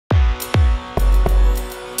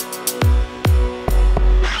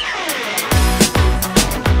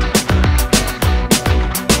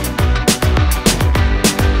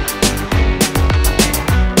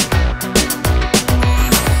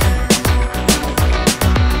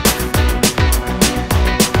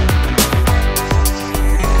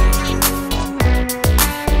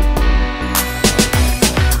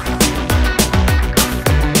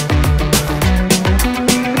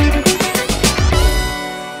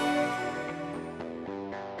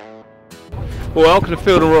Well, welcome to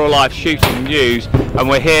Field and Real Life Shooting News, and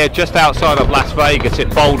we're here just outside of Las Vegas at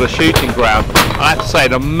Boulder Shooting Ground. I have to say,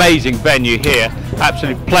 an amazing venue here.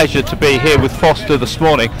 Absolute pleasure to be here with Foster this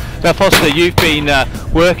morning. Now Foster, you've been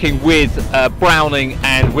working with Browning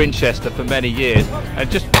and Winchester for many years, and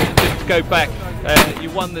just to go back, you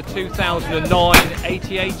won the 2009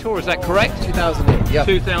 ATA Tour, is that correct? 2008, yep.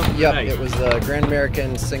 2008. Yep, it was the Grand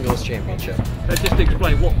American Singles Championship. Just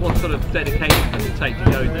explain, what sort of dedication does it take to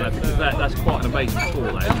go there? Because that's quite an amazing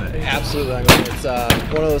tour, that, isn't it? Absolutely, I mean, it's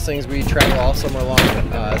one of those things we travel all summer long.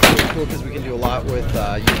 It's really cool because we can do a lot with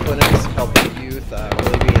youth clinics, helping the youth,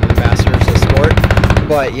 really being ambassadors of sport.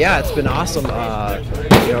 But yeah, it's been awesome,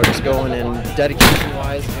 you know, just going, and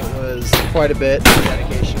dedication-wise, it was quite a bit of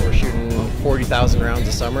dedication. We're shooting 40,000 rounds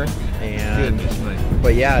a summer, and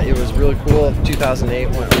but yeah, it was really cool. 2008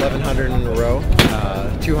 went 1,100 in a row,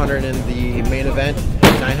 200 in the main event,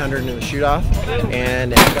 900 in the shoot-off,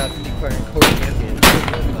 and ended up declaring co-champion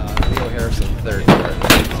with Leo Harrison third.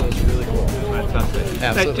 So it's really cool. Fantastic.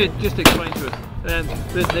 Absolutely. Just explain to us.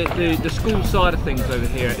 The school side of things over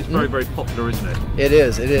here is very popular, isn't it? It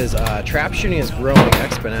is. It is. Trap shooting is growing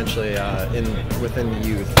exponentially within the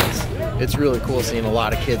youth. It's really cool seeing a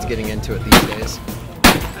lot of kids getting into it these days.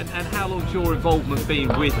 And how long's your involvement been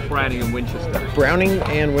with Browning and Winchester? Browning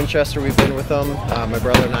and Winchester, we've been with them, my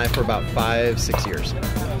brother and I, for about 5-6 years. So.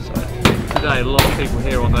 Today, a lot of people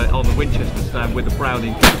here on the Winchester stand with the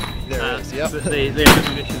Browning. There is, yep. The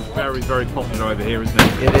ammunition is very popular over here, isn't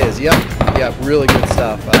it? It is, yep. Yep, really good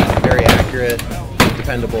stuff. Very accurate,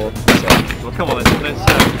 dependable. So. Well, come on,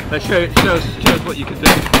 let's show us what you can do.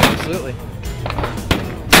 Absolutely.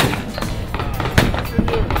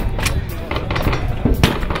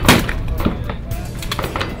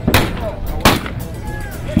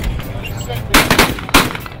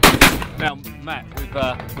 Now, Matt,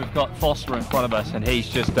 we've got Foster in front of us, and he's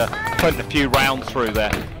just putting a few rounds through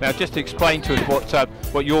there. Now, just to explain to us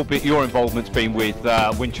what your involvement's been with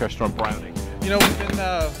Winchester and Browning. You know,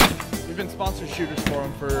 we've been sponsored shooters for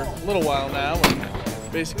them for a little while now, and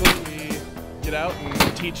basically we get out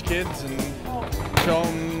and teach kids and show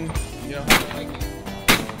them, you know, how to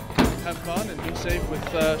have fun and be safe with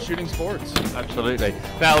shooting sports. Absolutely.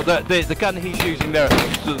 Now, the gun he's using there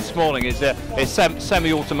this morning is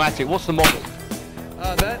semi-automatic. What's the model?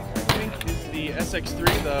 That, I think, is the SX3,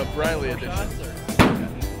 the briley edition.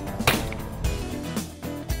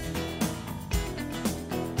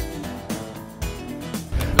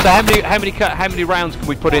 So how many rounds can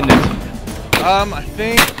we put in this? I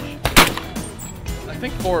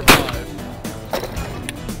think 4 or 5.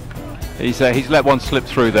 He's let one slip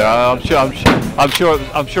through there. I'm sure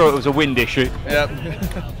it was a wind issue. Yep.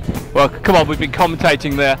 Well, come on, we've been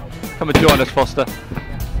commentating there. Come and join us, Foster.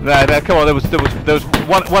 No, come on. There was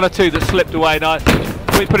one or two that slipped away. Now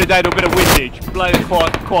we put it down to a bit of windage, blowing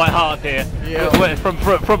quite hard here. Yeah.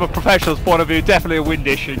 From a professional's point of view, definitely a wind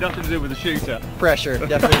issue. Nothing to do with the shooter. Pressure,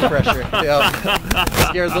 definitely pressure. Yep.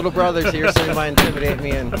 Scared little brothers here, so they might intimidate me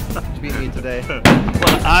and beat me today. Well,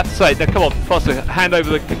 I have to say, now come on, Foster, hand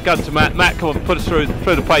over the gun to Matt. Matt, come on, put us through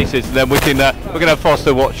the paces, and then we're gonna have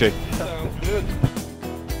Foster watch you. Sounds good.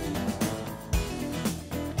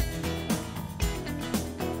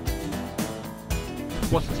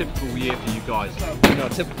 What's a typical year for you guys? You know, a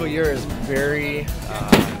typical year is very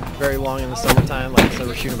long in the summertime. Like I said,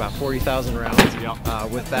 we're shooting about 40,000 rounds.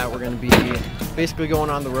 Yep. With that, we're going to be basically going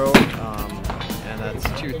on the road, and that's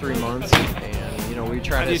 2-3 months. And you know, we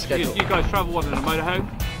try to schedule. You guys travel in a motorhome?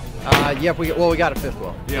 Yep. We got a fifth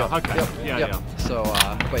wheel. Yeah. Okay. Yep. Yeah. So,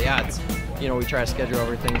 but yeah, it's, you know, we try to schedule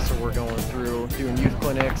everything. So we're going through doing youth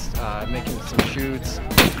clinics, making some shoots.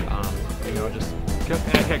 You know, just.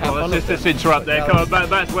 Okay, come on, let's interrupt there. Come on,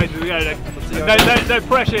 Matt's waiting to go. No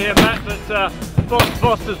pressure here, Matt, but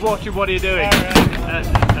Foster's watching. What are you doing?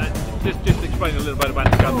 Just explain a little bit about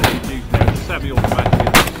the gun that you're using there. It's semi-automatic.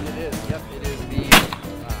 It is, yep, it is the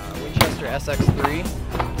Winchester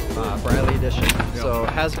SX3 briley edition. Yep. So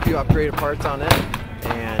it has a few upgraded parts on it,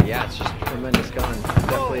 and yeah, it's just a tremendous gun.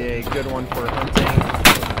 Definitely a good one for hunting,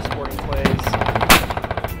 sporting plays.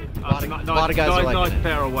 A lot of guys are liking it. Nice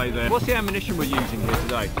pair away there. What's the ammunition we're using here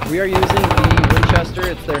today? We are using the Winchester.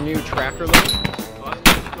 It's their new tracker load.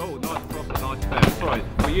 Oh, nice pair. Sorry,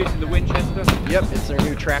 we're using the Winchester? Yep, it's their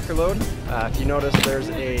new tracker load. If you notice, there's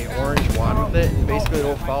a orange wad with it, and basically it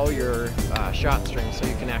will follow your shot string, so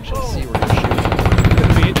you can actually see where you're shooting.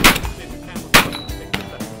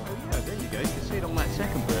 There you go. You can see it on that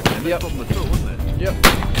second bird. No Yep. problem at all, wasn't it? Yep.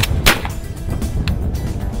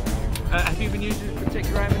 Have you been using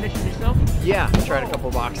particular ammunition yourself? Yeah, I tried a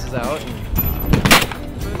couple boxes out. And,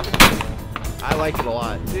 I like it a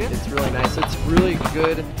lot. Yeah. It's really nice. It's really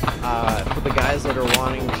good for the guys that are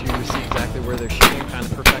wanting to see exactly where they're shooting, kind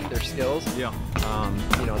of perfect their skills. Yeah.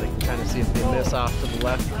 You know, they can kind of see if they miss off to the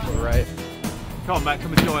left or to the right. Come on, Matt,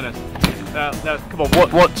 come and join us. Now, come on,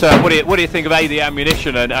 what do you think of A, the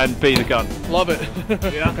ammunition, and B, the gun? Love it.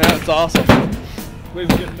 Yeah? Yeah, it's awesome. We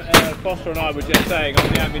were just, Foster and I were just saying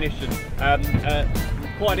on the ammunition,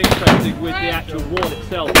 quite interesting with the actual wall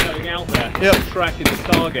itself going out there, Yep. tracking the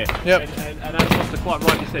target. Yep. And as Foster quite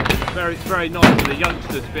rightly said, it's very nice for the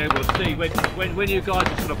youngsters to be able to see when you guys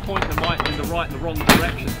are sort of pointing the mic in the right and the wrong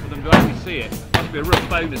direction for them to actually see it. Must be a real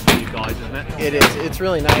bonus for you guys, isn't it? It is. It's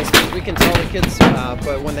really nice because we can tell the kids,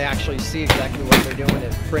 but when they actually see exactly what they're doing,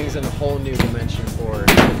 it brings in a whole new dimension for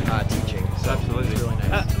teaching. So Absolutely. it's really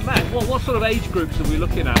nice. Matt, what sort of age groups are we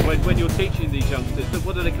looking at when you're teaching these youngsters?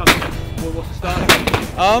 What do they come to? What's the starting age?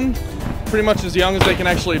 Pretty much as young as they can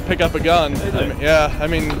actually pick up a gun. Yeah, I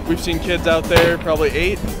mean, we've seen kids out there probably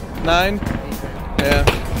 8, 9. Yeah.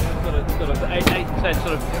 Sort of 8%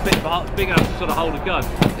 sort of big enough to sort of hold a gun.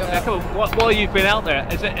 Now, come on, while you've been out there,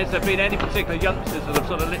 has there been any particular youngsters that have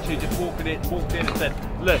sort of literally just walked in and said,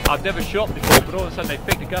 look, I've never shot before, but all of a sudden they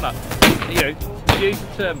picked a gun up? You know, you use the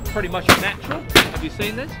term pretty much natural. Have you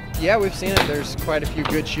seen this? Yeah, we've seen it. There's quite a few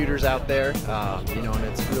good shooters out there, you know, and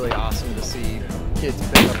it's really awesome to see kids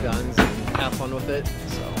pick up guns and have fun with it.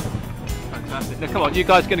 So fantastic. Now, come on, you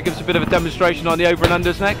guys going to give us a bit of a demonstration on the over and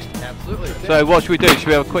unders next? absolutely. So what should we do? Should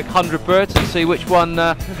we have a quick 100 birds and see which one?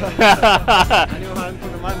 I know how I'm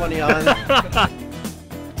putting my money on.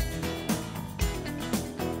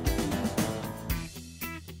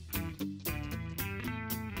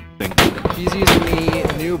 He's using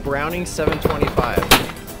the new Browning 725.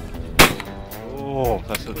 Oh,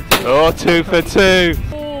 that's 2 for 2.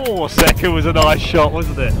 Oh, second was a nice shot,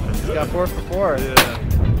 wasn't it? He's got 4 for 4. Yeah.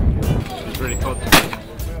 He's really confident.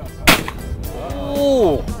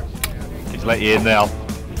 Oh, he's let you in now.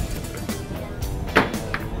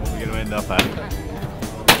 What are we going to end up at?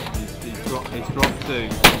 He's dropped 2.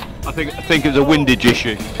 I think it was a windage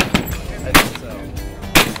issue. I think so.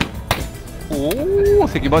 Oh, I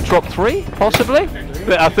think he might drop 3, possibly.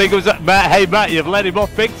 But I think it was Matt. Hey Matt, you've let him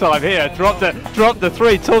off big time here. Dropped the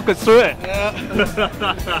 3. Talk us through it. Yeah.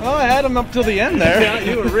 Well, I had him up till the end there. Yeah,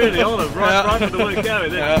 you were really on him right from the word go.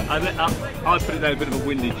 Yeah. I put it down a bit of a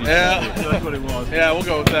windage issue. Yeah. That's what it was. Yeah, we'll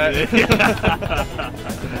go with that.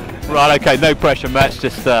 Right, okay, no pressure, Matt. It's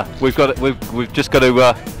just we've just got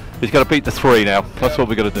to he's got to beat the 3 now. That's what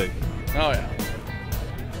we're going to do. Oh yeah.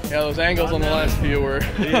 Yeah, those angles on the last few were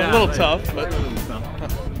a little tough, but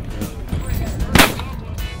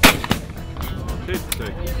 2 for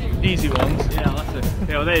 2. easy ones. Yeah, that's it.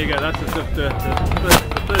 Yeah, well, there you go. That's the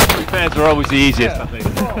first 3 pairs are always the easiest, I think.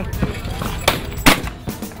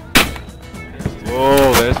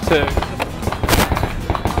 Whoa, there's 2.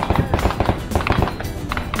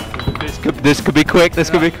 This could be quick. This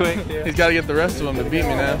could be quick. Yeah. He's got to get the rest of them to beat me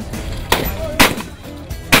now.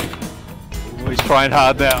 Oh, he's trying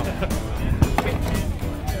hard now.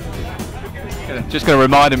 Just going to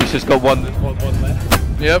remind him he's just got one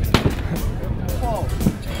left. Yep.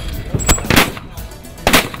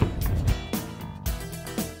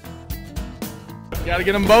 Got to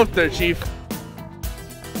get them both there, Chief.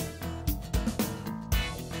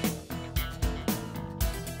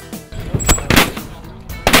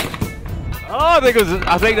 Oh,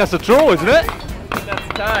 I think that's a draw, isn't it? That's a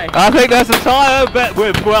tie. I think that's a tie. I bet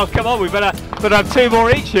well, come on, we better have 2 more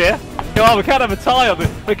each here. Come on, we can't have a tie on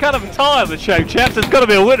the show, chaps. There's got to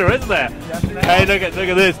be a winner, isn't there? Definitely. Hey, look at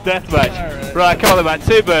this death match. All Right, come on, then, man.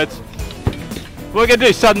 2 birds. What are we gonna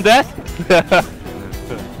do? Sudden death?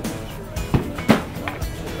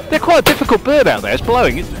 They're quite a difficult bird out there. It's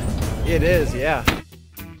blowing, isn't it? It is, yeah.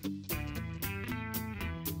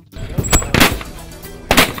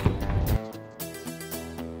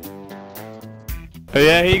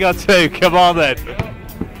 Yeah, he got 2. Come on then.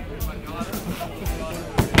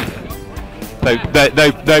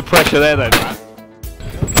 No pressure there then.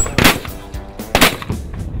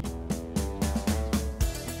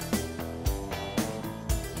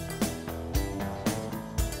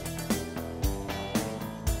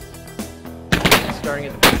 Starting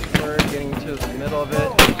at the first bird, getting to the middle of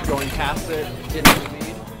it, going past it, getting the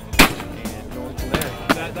lead, and going from there.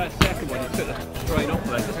 That second one, you took the straight off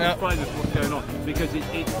there. Just explain us what's going on, because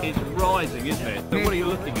it's rising, isn't it? So what are you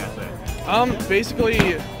looking at there?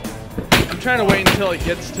 Basically, I'm trying to wait until it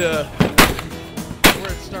gets to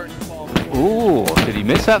where it's starting to fall. Ooh, did he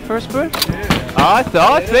miss that first bird? Yeah. I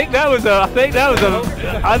think that was a miss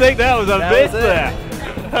there.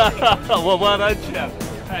 Well done, chap.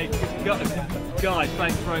 Hey, Guys,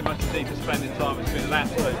 thanks very much indeed for spending time. It's been an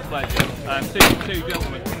absolute pleasure. Two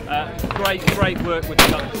gentlemen, great work with the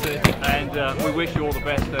youngsters, and we wish you all the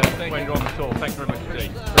best when you're on the tour. Thanks very much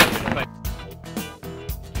indeed.